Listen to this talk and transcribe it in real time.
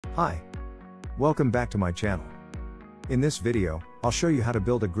Hi. Welcome back to my channel. In this video, I'll show you how to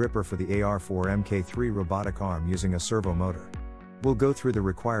build a gripper for the AR4 MK3 robotic arm using a servo motor. We'll go through the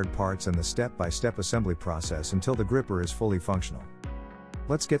required parts and the step-by-step assembly process until the gripper is fully functional.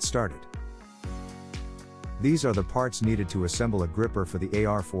 Let's get started. These are the parts needed to assemble a gripper for the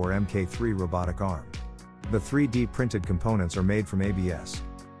AR4 MK3 robotic arm. The 3D printed components are made from ABS.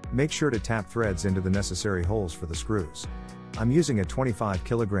 Make sure to tap threads into the necessary holes for the screws. I'm using a 25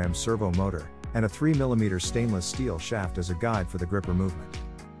 kg servo motor and a 3 mm stainless steel shaft as a guide for the gripper movement.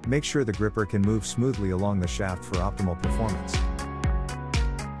 Make sure the gripper can move smoothly along the shaft for optimal performance.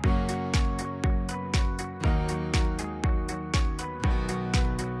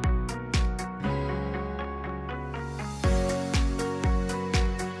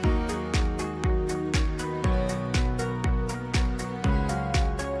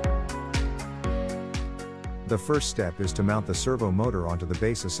 The first step is to mount the servo motor onto the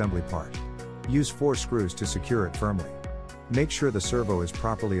base assembly part. Use 4 screws to secure it firmly. Make sure the servo is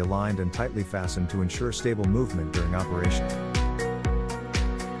properly aligned and tightly fastened to ensure stable movement during operation.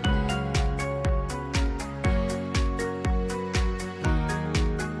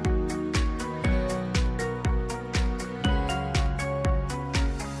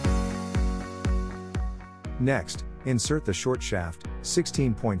 Next, insert the short shaft,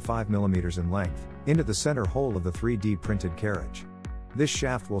 16.5 mm in length, into the center hole of the 3D printed carriage. This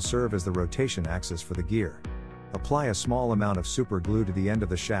shaft will serve as the rotation axis for the gear. Apply a small amount of super glue to the end of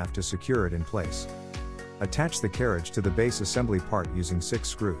the shaft to secure it in place. Attach the carriage to the base assembly part using 6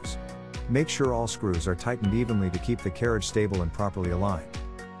 screws. Make sure all screws are tightened evenly to keep the carriage stable and properly aligned.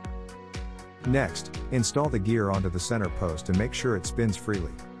 Next, install the gear onto the center post and make sure it spins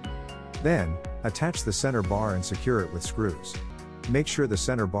freely. Then, attach the center bar and secure it with screws. Make sure the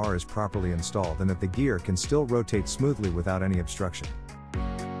center bar is properly installed and that the gear can still rotate smoothly without any obstruction.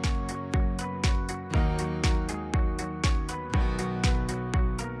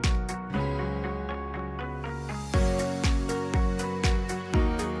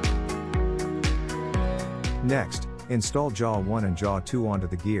 Next, install jaw 1 and jaw 2 onto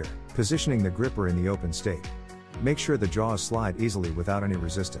the gear, positioning the gripper in the open state. Make sure the jaws slide easily without any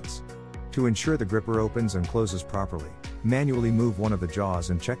resistance. To ensure the gripper opens and closes properly, manually move one of the jaws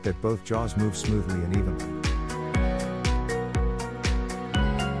and check that both jaws move smoothly and evenly.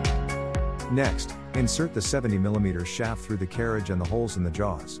 Next, insert the 70 mm shaft through the carriage and the holes in the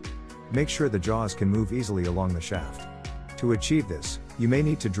jaws. Make sure the jaws can move easily along the shaft. To achieve this, you may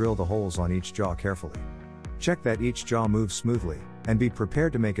need to drill the holes on each jaw carefully. Check that each jaw moves smoothly, and be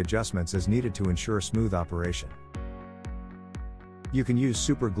prepared to make adjustments as needed to ensure smooth operation. You can use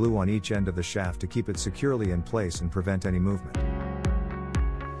super glue on each end of the shaft to keep it securely in place and prevent any movement.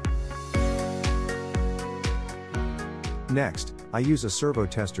 Next, I use a servo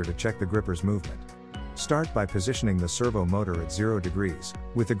tester to check the gripper's movement. Start by positioning the servo motor at 0 degrees,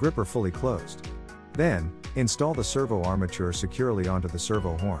 with the gripper fully closed. Then, install the servo armature securely onto the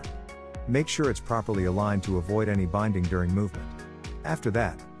servo horn. Make sure it's properly aligned to avoid any binding during movement. After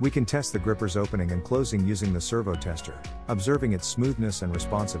that, we can test the gripper's opening and closing using the servo tester, observing its smoothness and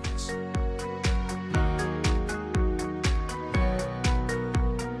responsiveness.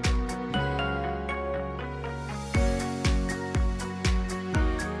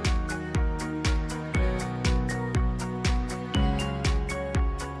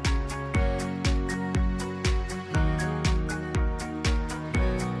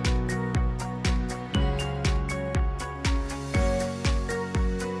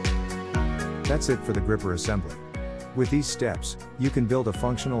 That's it for the gripper assembly. With these steps, you can build a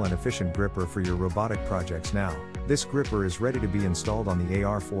functional and efficient gripper for your robotic projects now. This gripper is ready to be installed on the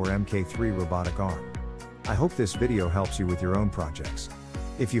AR4 MK3 robotic arm. I hope this video helps you with your own projects.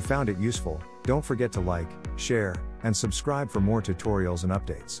 If you found it useful, don't forget to like, share, and subscribe for more tutorials and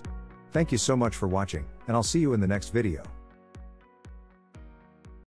updates. Thank you so much for watching, and I'll see you in the next video.